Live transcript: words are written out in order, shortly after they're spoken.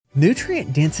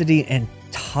Nutrient density and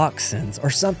toxins are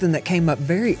something that came up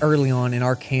very early on in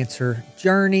our cancer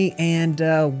journey. And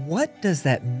what does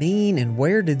that mean, and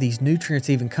where did these nutrients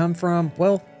even come from?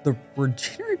 Well, the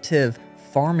regenerative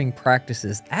farming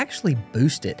practices actually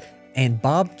boost it. And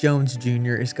Bob Jones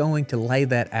Jr. is going to lay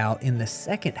that out in the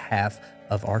second half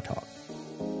of our talk.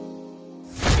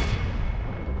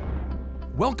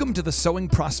 Welcome to the Sowing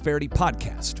Prosperity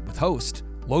Podcast with host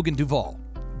Logan Duvall.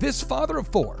 This father of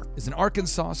four is an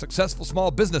Arkansas successful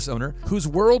small business owner whose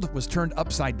world was turned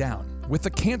upside down with the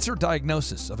cancer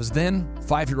diagnosis of his then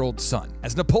 5-year-old son.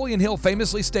 As Napoleon Hill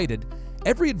famously stated,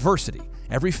 every adversity,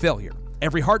 every failure,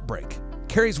 every heartbreak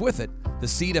carries with it the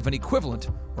seed of an equivalent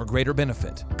or greater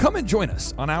benefit. Come and join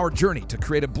us on our journey to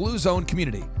create a Blue Zone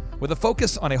community with a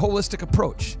focus on a holistic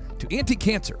approach to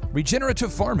anti-cancer,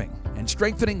 regenerative farming, and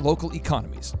strengthening local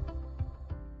economies.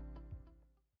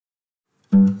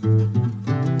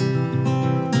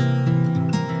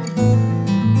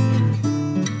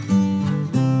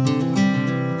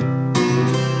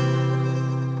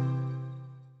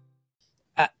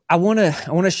 I want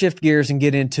to shift gears and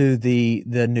get into the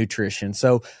nutrition.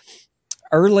 So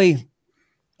early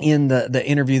in the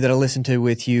interview that I listened to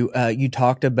with you, you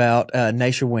talked about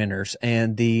Nasha Winters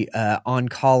and the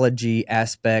oncology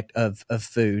aspect of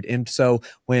food. And so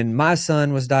when my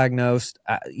son was diagnosed,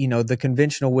 the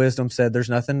conventional wisdom said there's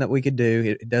nothing that we could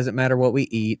do. It doesn't matter what we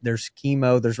eat. There's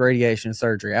chemo, there's radiation,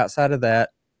 surgery. Outside of that,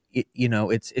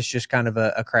 it's just kind of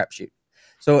a crapshoot.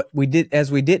 So we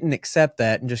didn't accept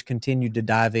that and just continued to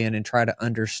dive in and try to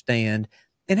understand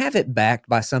and have it backed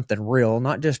by something real,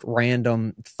 not just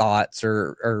random thoughts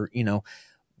or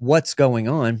what's going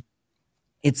on.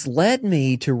 It's led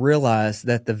me to realize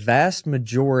that the vast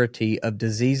majority of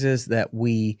diseases that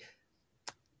we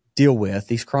deal with,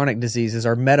 these chronic diseases,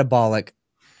 are metabolic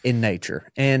in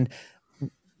nature. And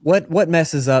what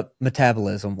messes up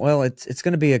metabolism? Well, it's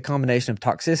going to be a combination of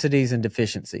toxicities and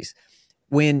deficiencies.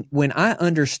 When I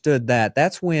understood that,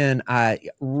 that's when I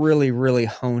really, really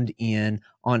honed in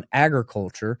on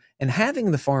agriculture and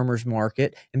having the farmer's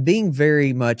market and being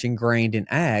very much ingrained in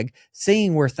ag,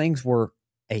 seeing where things were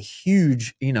a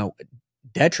huge,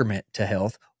 detriment to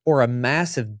health or a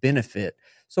massive benefit.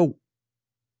 So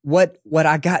what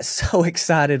I got so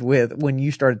excited with when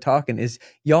you started talking is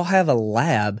y'all have a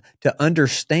lab to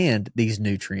understand these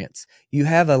nutrients. You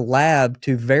have a lab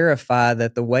to verify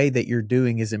that the way that you're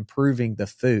doing is improving the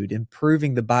food,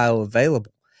 improving the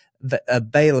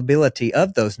availability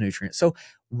of those nutrients. So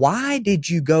why did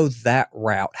you go that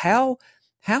route? How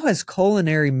has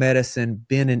culinary medicine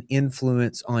been an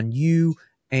influence on you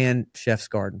and Chef's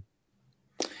Garden?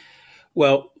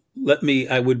 Well,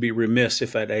 I would be remiss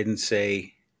if I didn't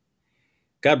say,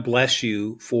 God bless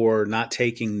you for not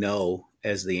taking no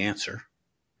as the answer.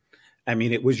 I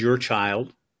mean, it was your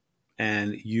child,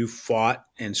 and you fought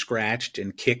and scratched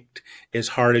and kicked as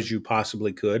hard as you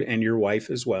possibly could, and your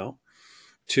wife as well,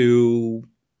 to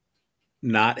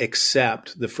not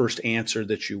accept the first answer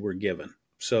that you were given.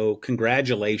 So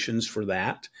congratulations for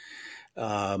that.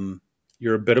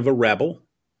 You're a bit of a rebel,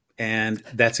 and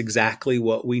that's exactly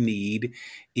what we need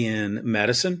in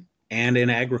medicine and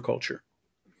in agriculture.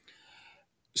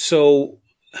 So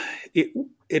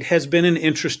it has been an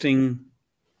interesting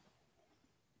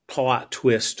plot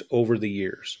twist over the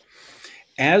years.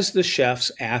 As the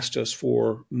chefs asked us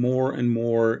for more and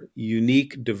more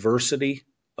unique diversity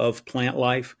of plant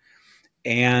life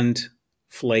and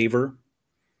flavor,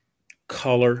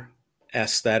 color,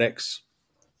 aesthetics,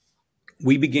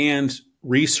 we began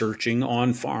researching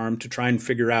on farm to try and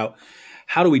figure out,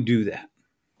 how do we do that?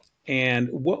 And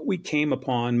what we came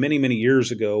upon many, many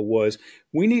years ago was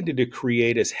we needed to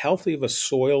create as healthy of a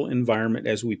soil environment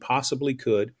as we possibly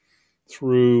could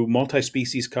through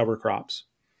multi-species cover crops,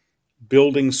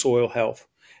 building soil health.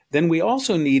 Then we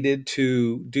also needed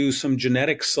to do some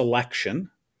genetic selection,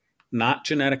 not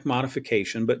genetic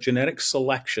modification, but genetic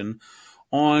selection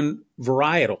on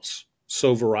varietals.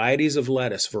 So varieties of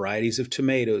lettuce, varieties of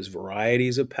tomatoes,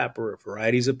 varieties of pepper,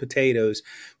 varieties of potatoes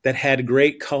that had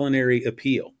great culinary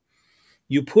appeal.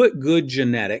 You put good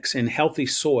genetics in healthy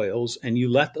soils and you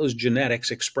let those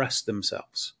genetics express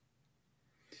themselves.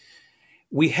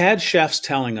 We had chefs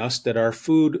telling us that our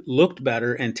food looked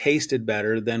better and tasted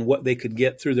better than what they could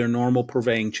get through their normal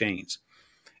purveying chains.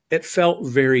 It felt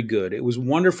very good. It was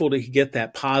wonderful to get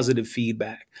that positive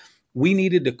feedback. We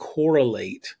needed to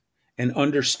correlate and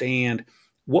understand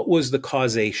what was the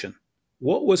causation,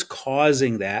 what was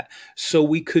causing that, so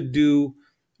we could do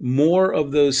more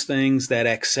of those things that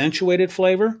accentuated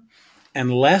flavor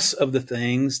and less of the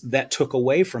things that took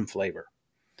away from flavor.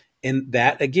 And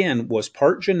that, again, was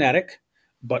part genetic,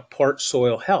 but part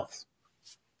soil health.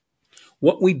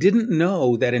 What we didn't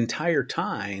know that entire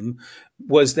time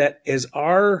was that as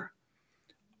our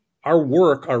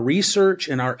work, our research,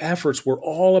 and our efforts were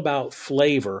all about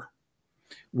flavor,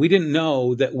 we didn't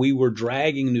know that we were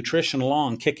dragging nutrition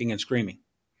along, kicking and screaming.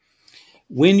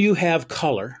 When you have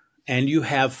color and you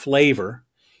have flavor,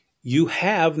 you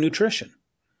have nutrition.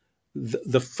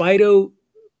 The phyto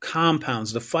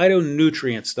compounds, the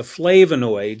phytonutrients, the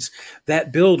flavonoids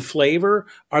that build flavor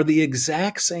are the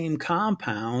exact same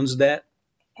compounds that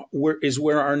is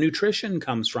where our nutrition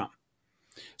comes from.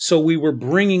 So we were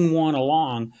bringing one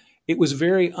along. It was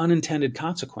very unintended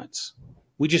consequence.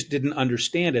 We just didn't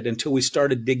understand it until we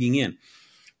started digging in.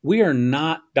 We are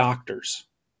not doctors.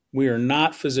 We are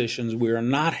not physicians. We are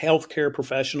not healthcare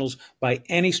professionals by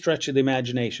any stretch of the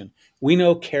imagination. We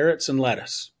know carrots and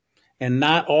lettuce, and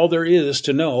not all there is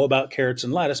to know about carrots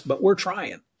and lettuce, but we're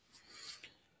trying.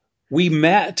 We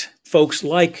met folks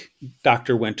like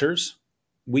Dr. Winters.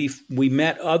 We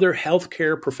met other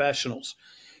healthcare professionals.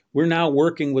 We're now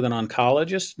working with an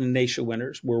oncologist, Naisha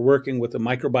Winters. We're working with a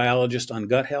microbiologist on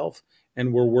gut health,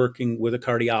 and we're working with a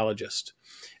cardiologist.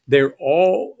 They're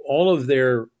all of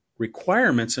their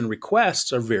requirements and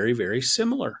requests are very, very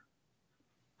similar.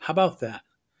 How about that?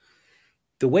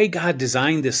 The way God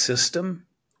designed this system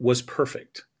was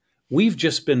perfect. We've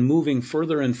just been moving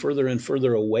further and further and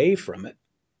further away from it,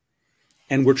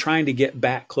 and we're trying to get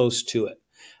back close to it.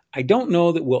 I don't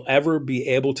know that we'll ever be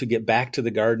able to get back to the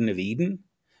Garden of Eden,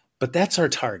 but that's our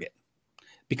target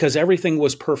because everything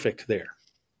was perfect there.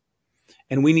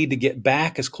 And we need to get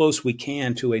back as close as we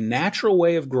can to a natural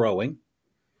way of growing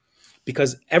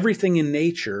because everything in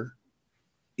nature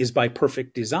is by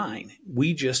perfect design.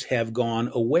 We just have gone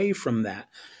away from that.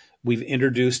 We've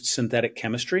introduced synthetic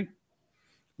chemistry.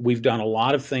 We've done a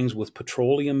lot of things with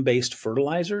petroleum-based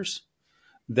fertilizers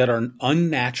that are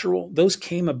unnatural. Those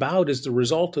came about as the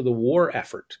result of the war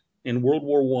effort in World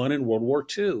War I and World War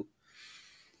II.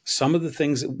 Some of the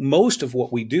things, most of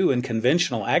what we do in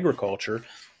conventional agriculture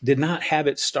did not have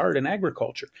its start in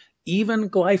agriculture. Even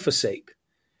glyphosate.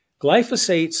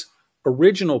 Glyphosate's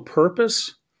original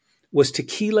purpose was to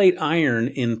chelate iron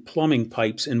in plumbing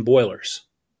pipes in boilers.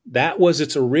 That was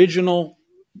its original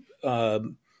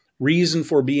reason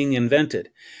for being invented.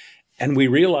 And we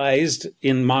realized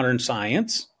in modern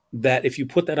science that if you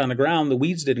put that on the ground, the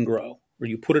weeds didn't grow. Or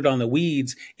you put it on the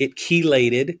weeds, it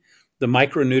chelated the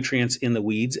micronutrients in the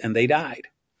weeds and they died.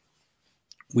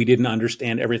 We didn't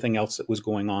understand everything else that was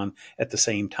going on at the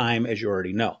same time, as you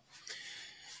already know.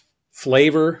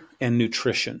 Flavor and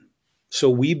nutrition. So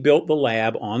we built the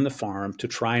lab on the farm to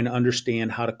try and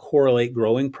understand how to correlate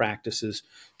growing practices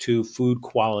to food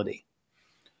quality.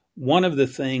 One of the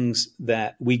things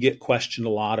that we get questioned a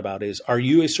lot about is, are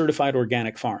you a certified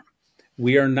organic farm?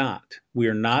 We are not. We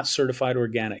are not certified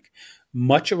organic.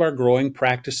 Much of our growing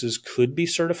practices could be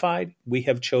certified. We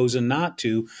have chosen not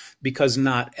to because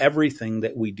not everything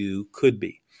that we do could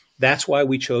be. That's why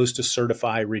we chose to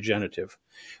certify Regenerative.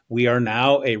 We are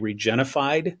now a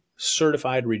Regenified,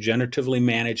 certified, regeneratively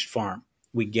managed farm.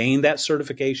 We gained that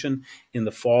certification in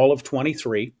the fall of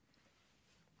 23,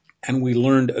 and we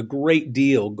learned a great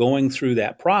deal going through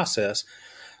that process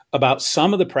about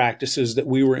some of the practices that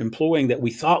we were employing that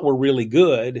we thought were really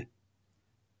good.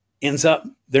 Ends up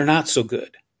they're not so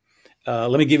good.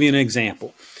 Let me give you an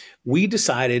example. We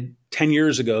decided 10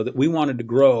 years ago that we wanted to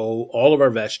grow all of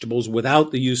our vegetables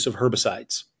without the use of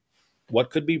herbicides. What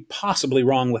could be possibly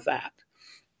wrong with that?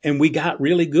 And we got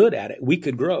really good at it. We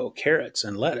could grow carrots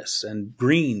and lettuce and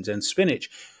greens and spinach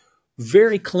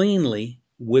very cleanly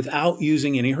without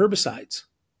using any herbicides.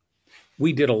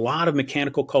 We did a lot of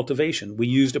mechanical cultivation. We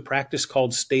used a practice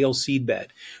called stale seedbed,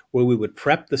 where we would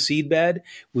prep the seedbed.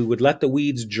 We would let the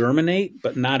weeds germinate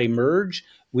but not emerge.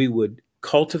 We would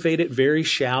cultivate it very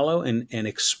shallow and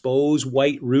expose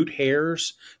white root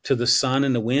hairs to the sun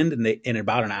and the wind, and in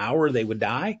about an hour they would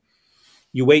die.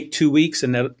 You wait 2 weeks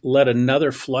and let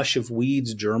another flush of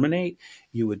weeds germinate.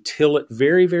 You would till it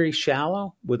very, very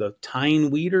shallow with a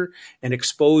tine weeder and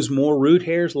expose more root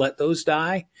hairs, let those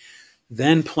die.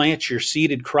 Then plant your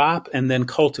seeded crop and then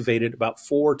cultivate it about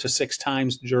 4 to 6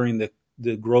 times during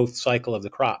the growth cycle of the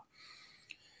crop.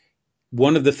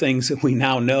 One of the things that we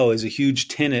now know is a huge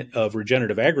tenet of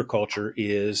regenerative agriculture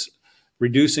is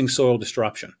reducing soil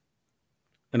disruption.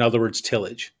 In other words,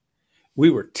 tillage. We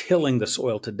were tilling the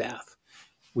soil to death.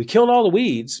 We killed all the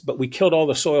weeds, but we killed all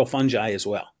the soil fungi as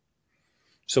well.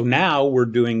 So now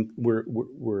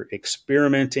we're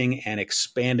experimenting and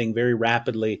expanding very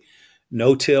rapidly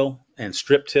no-till and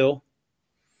strip-till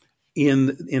in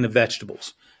the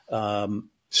vegetables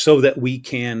so that we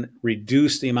can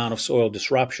reduce the amount of soil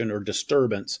disruption or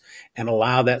disturbance and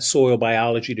allow that soil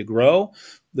biology to grow.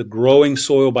 the growing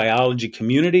soil biology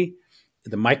community,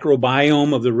 the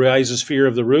microbiome of the rhizosphere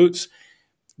of the roots,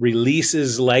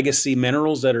 releases legacy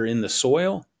minerals that are in the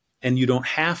soil, and you don't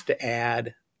have to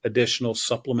add additional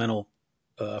supplemental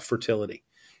fertility.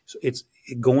 So it's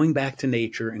going back to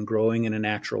nature and growing in a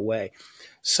natural way.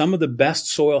 Some of the best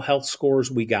soil health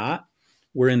scores we got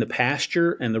were in the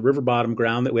pasture and the river bottom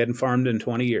ground that we hadn't farmed in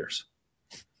 20 years.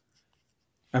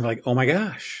 I'm like, oh my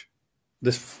gosh,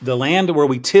 the land where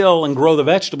we till and grow the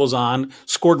vegetables on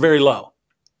scored very low.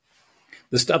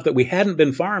 The stuff that we hadn't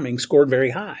been farming scored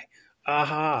very high.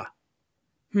 Aha.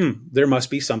 There must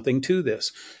be something to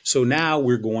this. So now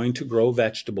we're going to grow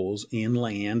vegetables in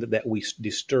land that we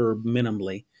disturb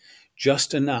minimally,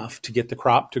 just enough to get the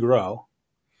crop to grow.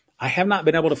 I have not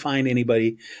been able to find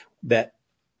anybody that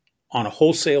on a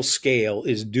wholesale scale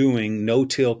is doing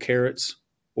no-till carrots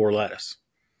or lettuce.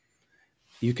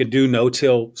 You can do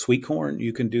no-till sweet corn.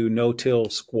 You can do no-till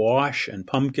squash and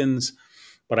pumpkins,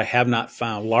 but I have not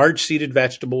found large seeded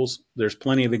vegetables. There's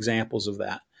plenty of examples of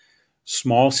that.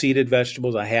 Small seeded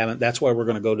vegetables, I haven't. That's why we're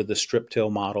going to go to the strip till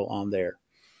model on there.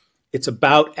 It's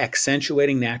about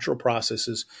accentuating natural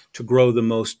processes to grow the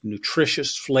most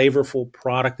nutritious, flavorful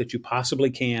product that you possibly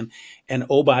can. And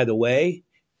oh, by the way,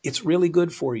 it's really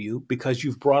good for you because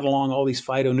you've brought along all these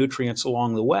phytonutrients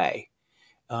along the way.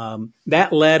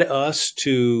 That led us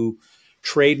to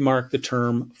trademark the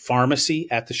term pharmacy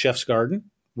at the Chef's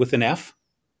Garden with an F.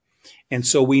 And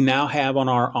so we now have on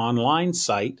our online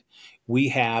site, we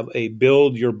have a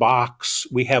build your box.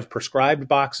 We have prescribed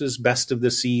boxes, best of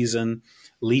the season,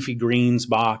 leafy greens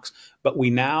box, but we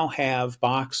now have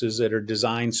boxes that are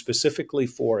designed specifically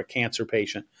for a cancer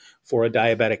patient, for a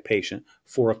diabetic patient,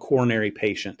 for a coronary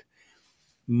patient.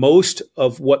 Most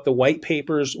of what the white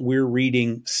papers we're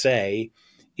reading say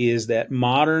is that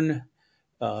modern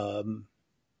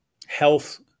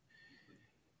health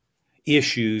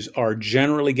issues are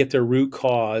generally get their root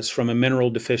cause from a mineral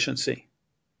deficiency.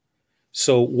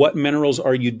 So what minerals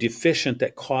are you deficient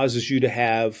that causes you to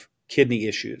have kidney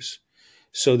issues?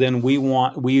 So then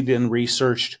we then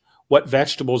researched what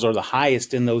vegetables are the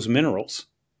highest in those minerals.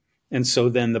 And so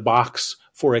then the box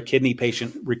for a kidney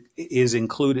patient is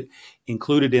included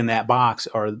in that box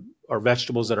are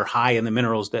vegetables that are high in the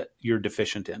minerals that you're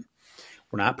deficient in.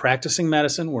 We're not practicing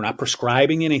medicine. We're not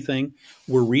prescribing anything.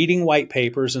 We're reading white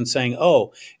papers and saying,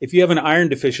 oh, if you have an iron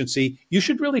deficiency, you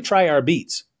should really try our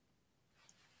beets.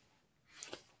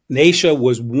 Naisha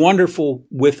was wonderful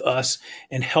with us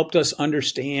and helped us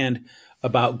understand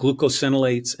about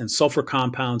glucosinolates and sulfur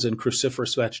compounds in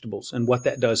cruciferous vegetables and what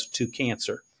that does to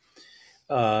cancer.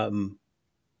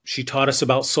 She taught us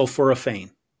about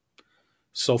sulforaphane.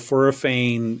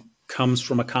 Sulforaphane comes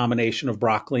from a combination of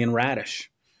broccoli and radish.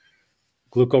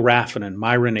 Glucoraphanin,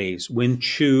 myronase, when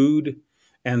chewed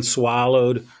and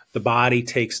swallowed, the body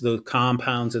takes the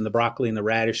compounds in the broccoli and the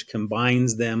radish,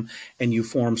 combines them, and you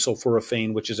form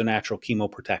sulforaphane, which is a natural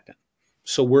chemoprotectant.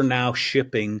 So we're now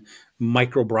shipping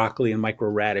micro broccoli and micro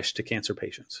radish to cancer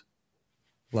patients.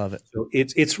 Love it. So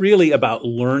it's really about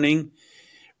learning,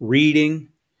 reading,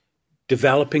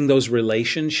 developing those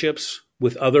relationships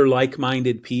with other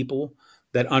like-minded people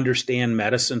that understand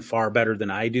medicine far better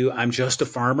than I do. I'm just a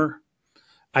farmer.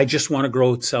 I just want to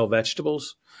grow and sell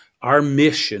vegetables. Our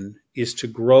mission is to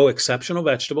grow exceptional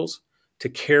vegetables, to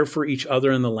care for each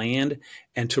other in the land,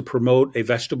 and to promote a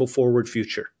vegetable-forward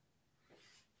future.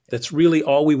 That's really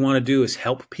all we want to do is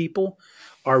help people.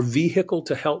 Our vehicle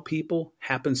to help people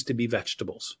happens to be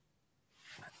vegetables.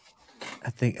 I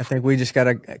think we just got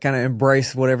to kind of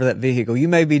embrace whatever that vehicle. You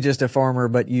may be just a farmer,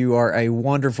 but you are a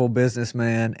wonderful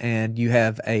businessman and you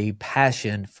have a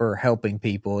passion for helping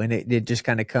people. And it just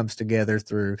kind of comes together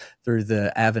through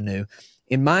the avenue.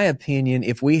 In my opinion,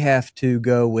 if we have to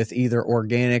go with either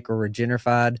organic or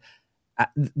regenerified,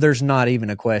 there's not even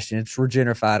a question. It's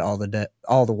regenerified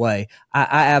all the way.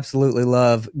 I absolutely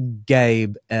love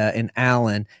Gabe and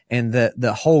Alan and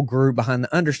the whole group behind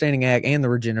the Understanding Ag and the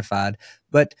regenerified,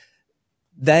 but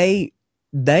they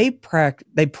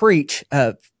preach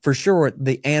for sure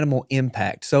the animal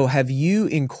impact. So have you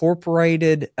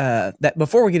incorporated that?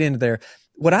 Before we get into there,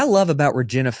 what I love about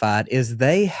Regenerified is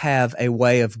they have a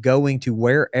way of going to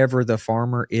wherever the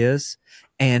farmer is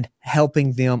and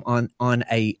helping them on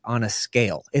a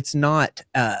scale. It's not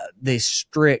the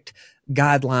strict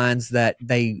guidelines that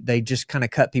they just kind of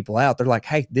cut people out. They're like,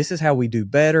 hey, this is how we do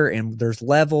better, and there's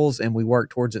levels, and we work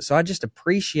towards it. So I just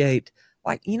appreciate,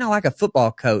 like a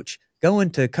football coach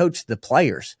going to coach the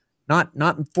players, not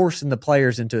forcing the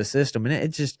players into a system.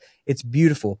 And it's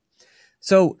beautiful.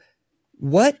 So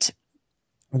what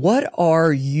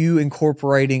are you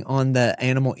incorporating on the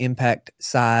animal impact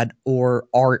side, or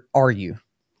are you?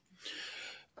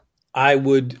 I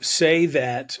would say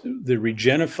that the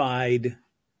Regenified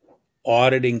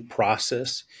auditing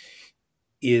process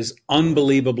is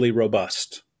unbelievably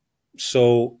robust.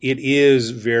 So it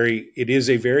is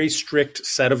a very strict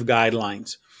set of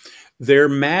guidelines. Their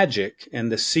magic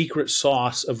and the secret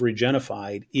sauce of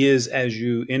Regenified is, as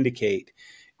you indicate,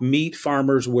 meet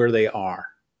farmers where they are.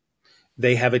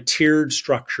 They have a tiered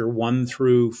structure, 1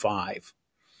 through 5.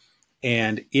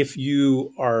 And if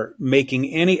you are making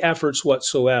any efforts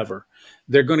whatsoever,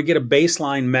 they're going to get a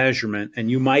baseline measurement,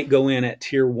 and you might go in at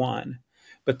tier 1,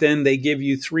 but then they give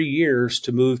you 3 years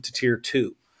to move to tier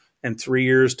 2 and 3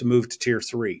 years to move to tier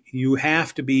 3. You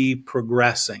have to be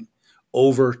progressing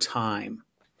over time.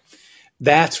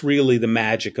 That's really the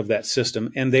magic of that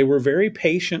system. And they were very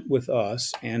patient with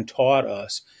us and taught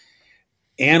us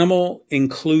animal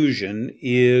inclusion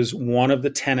is one of the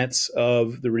tenets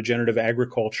of the regenerative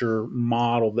agriculture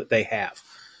model that they have.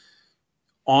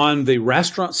 On the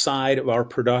restaurant side of our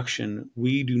production,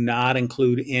 we do not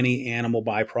include any animal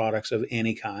byproducts of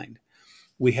any kind.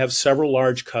 We have several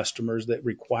large customers that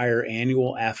require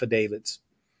annual affidavits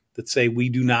that say we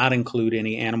do not include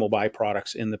any animal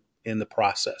byproducts in the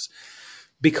process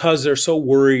because they're so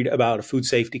worried about a food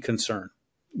safety concern.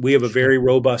 We have a very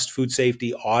robust food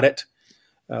safety audit.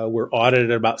 We're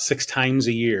audited about 6 times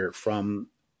a year from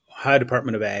Ohio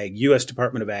Department of Ag, U.S.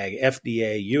 Department of Ag,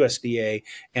 FDA, USDA,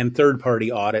 and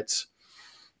third-party audits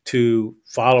to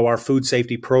follow our food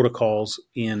safety protocols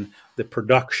in the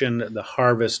production, the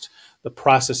harvest, the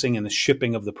processing, and the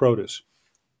shipping of the produce.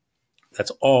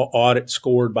 That's all audit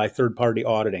scored by third-party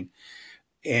auditing.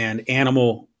 And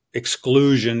animal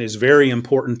exclusion is very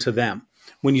important to them.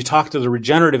 When you talk to the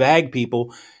regenerative ag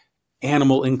people,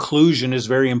 animal inclusion is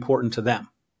very important to them.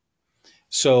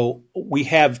 So we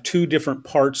have 2 different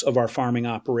parts of our farming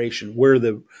operation where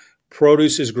the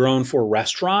produce is grown for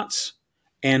restaurants,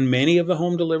 and many of the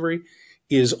home delivery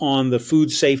is on the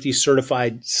food safety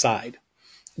certified side.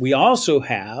 We also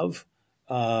have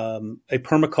a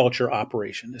permaculture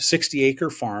operation, a 60-acre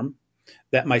farm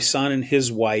that my son and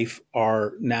his wife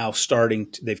are now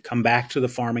they've come back to the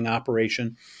farming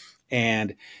operation,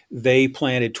 and they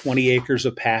planted 20 acres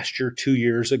of pasture 2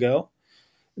 years ago.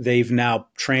 They've now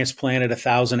transplanted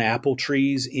 1,000 apple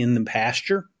trees in the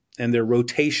pasture, and they're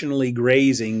rotationally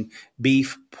grazing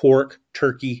beef, pork,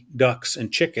 turkey, ducks,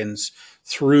 and chickens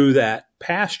through that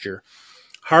pasture,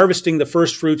 harvesting the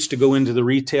first fruits to go into the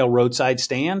retail roadside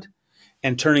stand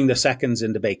and turning the seconds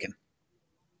into bacon.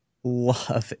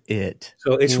 Love it.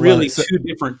 So it's really 2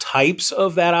 different types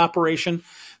of that operation.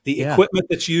 The equipment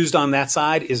that's used on that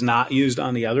side is not used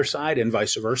on the other side, and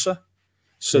vice versa,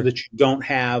 so that you don't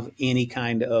have any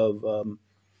kind of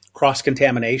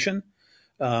cross-contamination.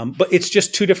 But it's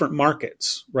just 2 different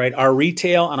markets, right? Our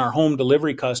retail and our home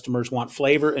delivery customers want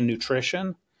flavor and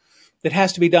nutrition. It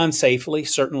has to be done safely,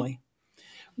 certainly.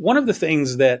 One of the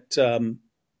things that,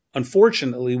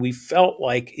 unfortunately, we felt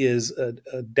like is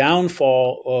a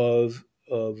downfall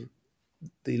of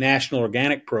the National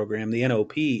Organic Program, the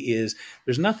NOP, is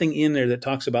there's nothing in there that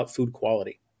talks about food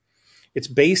quality. It's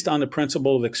based on the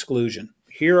principle of exclusion.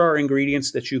 Here are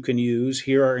ingredients that you can use.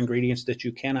 Here are ingredients that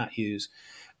you cannot use.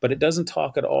 But it doesn't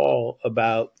talk at all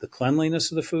about the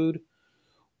cleanliness of the food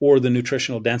or the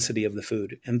nutritional density of the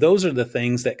food. And those are the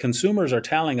things that consumers are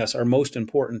telling us are most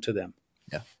important to them.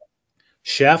 Yeah.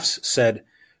 Chefs said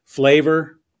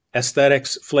flavor,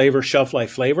 aesthetics, flavor, shelf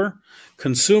life flavor.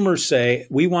 Consumers say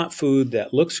we want food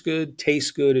that looks good,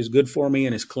 tastes good, is good for me,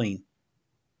 and is clean.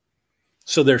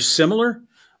 So they're similar,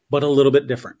 but a little bit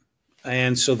different.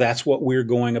 And so that's what we're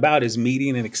going about, is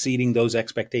meeting and exceeding those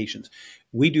expectations.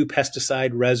 We do pesticide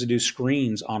residue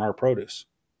screens on our produce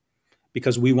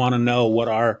because we want to know what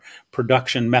our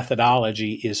production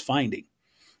methodology is finding.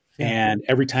 Yeah. And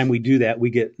every time we do that,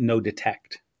 we get no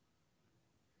detect.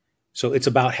 So it's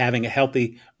about having a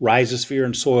healthy rhizosphere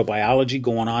and soil biology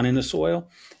going on in the soil,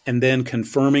 and then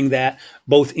confirming that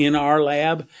both in our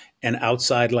lab and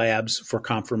outside labs for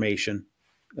confirmation.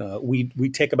 We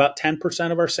take about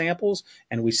 10% of our samples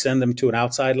and we send them to an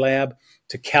outside lab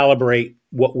to calibrate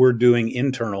what we're doing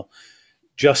internal,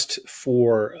 just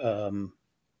for,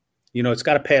 it's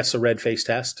got to pass a red face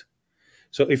test.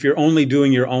 So if you're only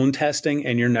doing your own testing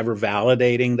and you're never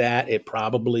validating that, it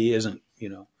probably isn't,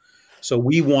 So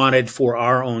we wanted for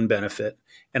our own benefit.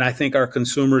 And I think our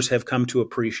consumers have come to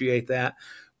appreciate that.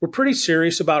 We're pretty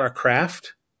serious about our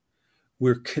craft.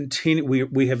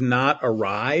 We have not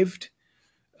arrived.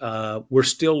 We're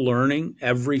still learning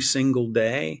every single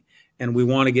day, and we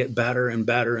want to get better and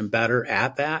better and better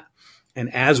at that.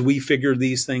 And as we figure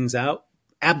these things out,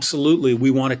 absolutely, we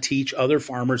want to teach other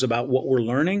farmers about what we're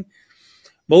learning.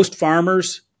 Most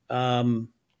farmers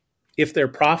If they're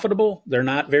profitable, they're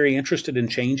not very interested in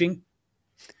changing.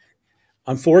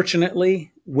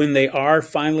 Unfortunately, when they are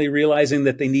finally realizing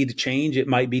that they need to change, it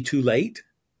might be too late.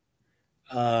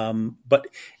 But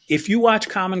if you watch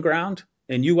Common Ground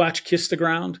and you watch Kiss the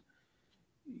Ground,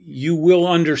 you will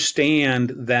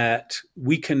understand that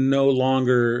we can no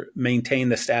longer maintain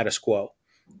the status quo.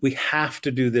 We have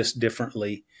to do this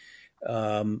differently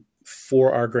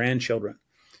for our grandchildren.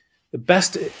 The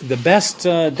best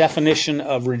definition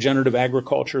of regenerative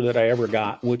agriculture that I ever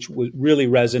got, which really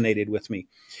resonated with me,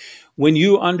 when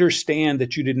you understand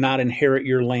that you did not inherit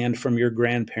your land from your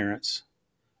grandparents,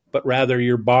 but rather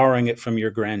you're borrowing it from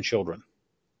your grandchildren.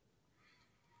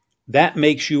 That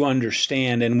makes you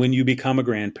understand. And when you become a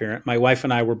grandparent, my wife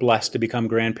and I were blessed to become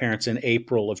grandparents in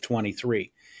April of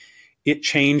 23. It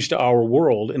changed our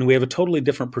world, and we have a totally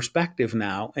different perspective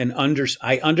now. And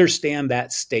I understand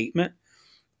that statement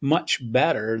much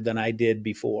better than I did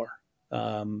before.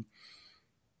 No,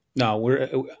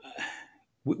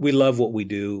 we love what we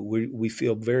do. We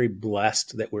feel very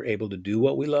blessed that we're able to do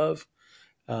what we love,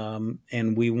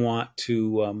 and we want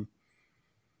to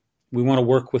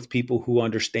work with people who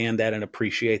understand that and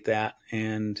appreciate that.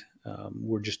 And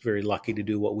we're just very lucky to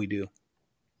do what we do.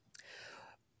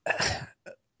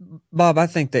 Bob, I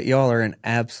think that y'all are an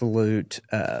absolute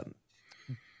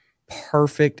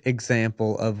perfect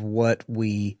example of what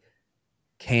we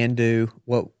can do,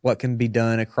 what can be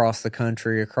done across the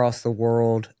country, across the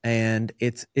world, and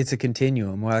it's a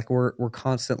continuum. Like we're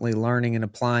constantly learning and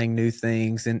applying new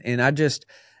things, and I just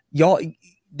y'all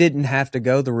didn't have to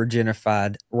go the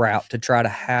Regenerative route to try to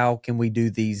how can we do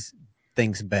these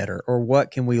things better or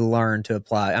what can we learn to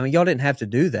apply. I mean, y'all didn't have to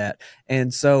do that,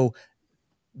 and so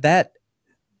that.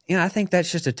 I think that's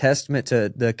just a testament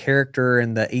to the character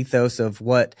and the ethos of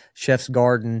what Chef's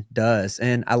Garden does.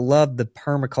 And I love the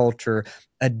permaculture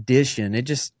addition. It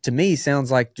just, to me,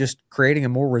 sounds like just creating a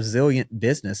more resilient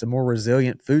business, a more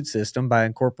resilient food system by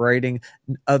incorporating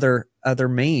other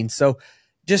means. So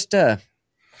just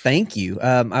thank you.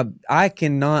 I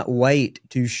cannot wait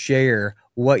to share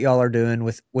what y'all are doing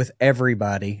with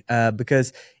everybody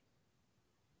because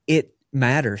it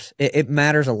matters. It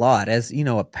matters a lot. As you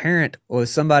know, a parent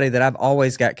was somebody that I've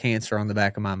always got cancer on the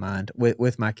back of my mind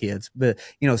with my kids. But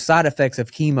side effects of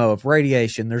chemo, of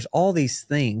radiation, there's all these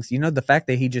things. The fact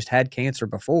that he just had cancer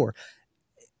before,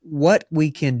 what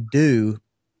we can do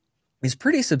is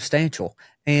pretty substantial.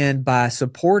 And by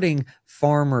supporting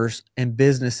farmers and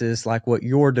businesses like what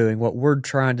you're doing, what we're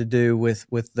trying to do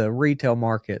with the retail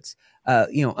markets,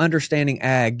 understanding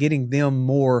ag, getting them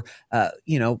more,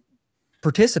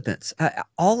 participants,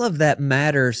 all of that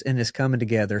matters and is coming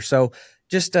together. So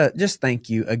just thank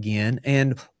you again.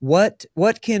 And what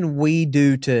can we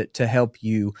do to help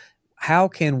you? How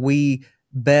can we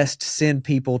best send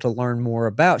people to learn more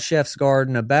about Chef's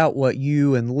Garden, about what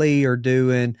you and Lee are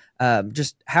doing?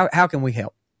 Just how can we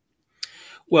help?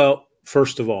 Well,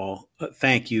 first of all,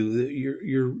 thank you.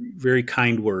 Your very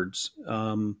kind words.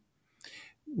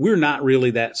 We're not really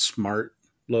that smart,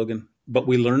 Logan, but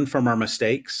we learn from our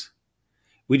mistakes.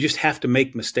 We just have to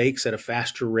make mistakes at a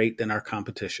faster rate than our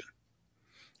competition.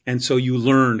 And so you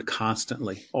learn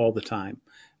constantly all the time.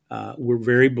 We're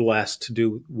very blessed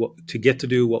to get to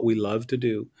do what we love to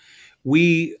do.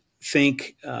 We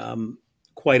think,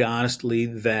 quite honestly,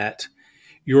 that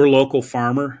your local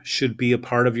farmer should be a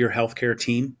part of your healthcare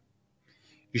team.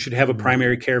 You should have a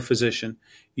primary care physician.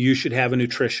 You should have a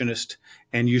nutritionist,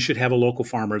 and you should have a local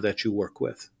farmer that you work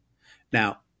with.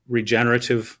 Now,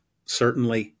 regenerative,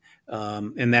 certainly.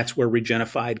 And that's where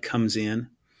Regenerative comes in.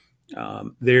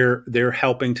 They're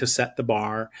helping to set the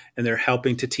bar, and they're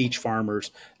helping to teach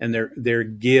farmers, and they're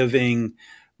giving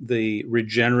the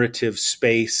regenerative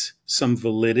space some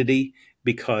validity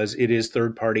because it is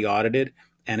third-party audited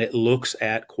and it looks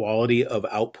at quality of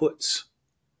outputs.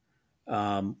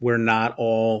 Where not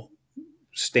all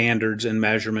standards and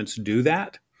measurements do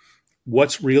that.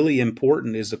 What's really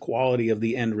important is the quality of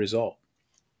the end result.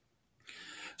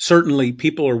 Certainly,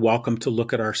 people are welcome to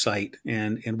look at our site,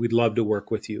 and we'd love to work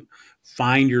with you.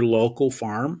 Find your local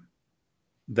farm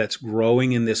that's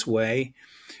growing in this way.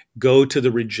 Go to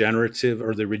the Regenerative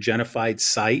or the Regenerative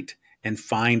site and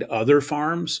find other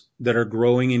farms that are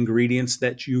growing ingredients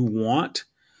that you want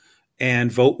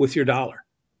and vote with your dollar.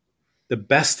 The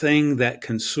best thing that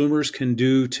consumers can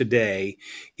do today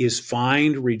is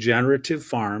find regenerative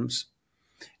farms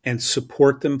and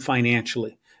support them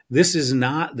financially. This is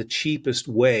not the cheapest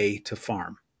way to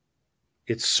farm.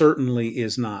 It certainly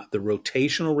is not. The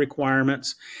rotational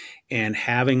requirements and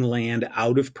having land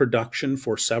out of production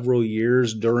for several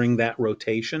years during that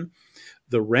rotation,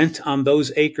 the rent on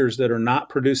those acres that are not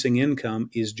producing income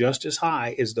is just as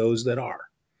high as those that are.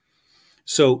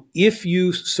 So if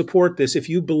you support this, if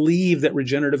you believe that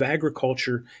regenerative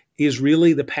agriculture is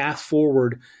really the path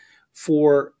forward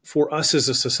for us as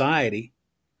a society,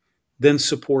 then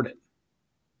support it.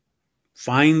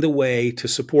 Find the way to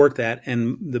support that.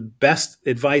 And the best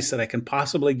advice that I can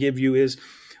possibly give you is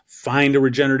find a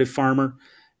regenerative farmer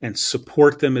and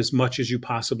support them as much as you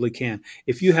possibly can.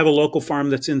 If you have a local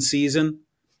farm that's in season,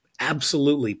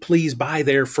 absolutely, please buy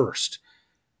there first.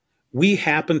 We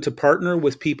happen to partner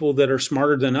with people that are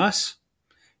smarter than us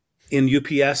in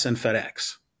UPS and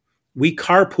FedEx. We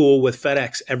carpool with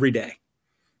FedEx every day.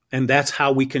 And that's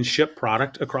how we can ship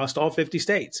product across all 50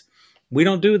 states. We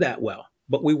don't do that well,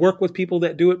 but we work with people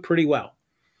that do it pretty well.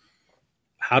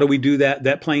 How do we do that?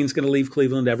 That plane's going to leave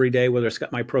Cleveland every day, whether it's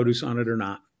got my produce on it or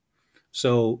not.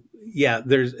 So yeah,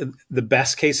 there's the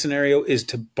best case scenario is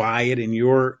to buy it in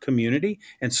your community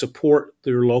and support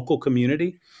your local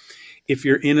community. If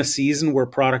you're in a season where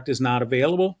product is not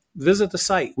available, visit the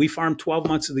site. We farm 12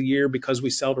 months of the year because we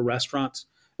sell to restaurants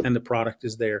and the product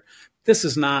is there. This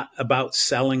is not about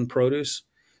selling produce.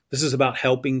 This is about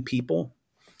helping people.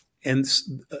 And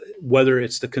whether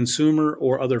it's the consumer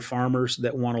or other farmers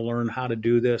that want to learn how to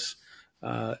do this,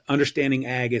 understanding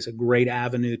ag is a great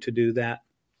avenue to do that.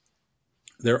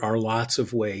 There are lots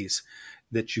of ways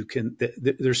that you can,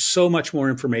 there's so much more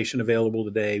information available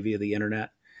today via the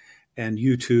internet and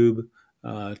YouTube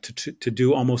to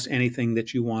do almost anything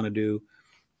that you want to do.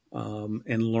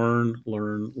 And learn.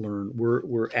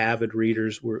 We're avid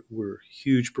readers. We're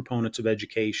huge proponents of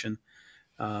education,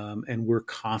 and we're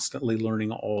constantly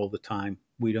learning all the time.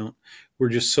 We're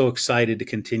just so excited to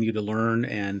continue to learn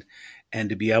and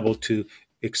to be able to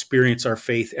experience our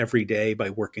faith every day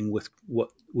by working with what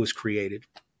was created.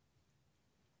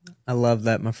 I love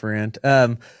that, my friend.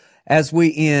 As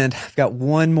we end, I've got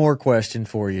one more question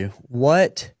for you.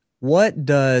 What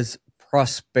does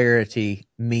prosperity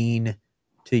mean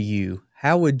to you?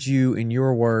 How would you, in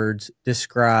your words,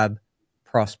 describe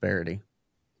prosperity?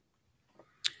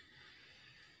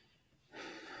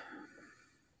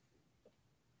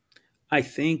 I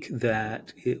think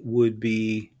that it would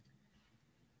be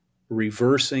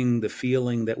reversing the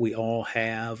feeling that we all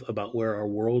have about where our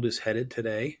world is headed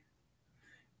today.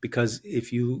 Because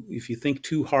if you think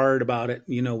too hard about it,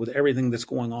 with everything that's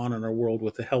going on in our world,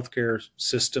 with the healthcare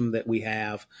system that we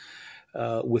have,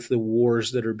 with the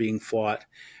wars that are being fought,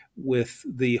 with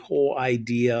the whole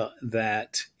idea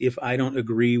that if I don't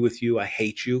agree with you, I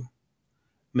hate you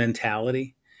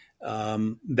mentality,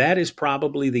 that is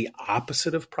probably the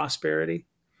opposite of prosperity.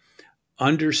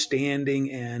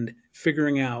 Understanding and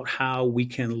figuring out how we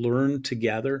can learn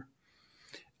together.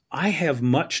 I have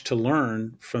much to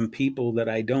learn from people that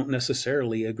I don't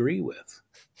necessarily agree with.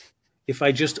 If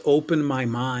I just open my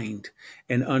mind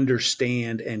and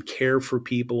understand and care for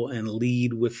people and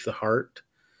lead with the heart,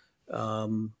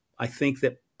 I think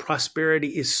that prosperity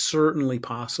is certainly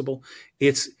possible.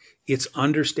 It's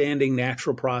understanding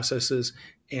natural processes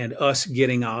and us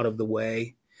getting out of the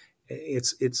way.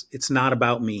 It's not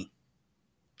about me.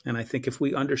 And I think if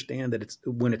we understand that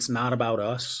when it's not about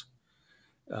us,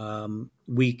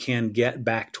 we can get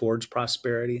back towards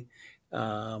prosperity.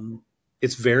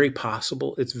 It's very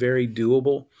possible. It's very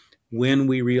doable when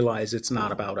we realize it's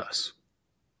not about us.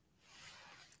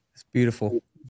 It's beautiful.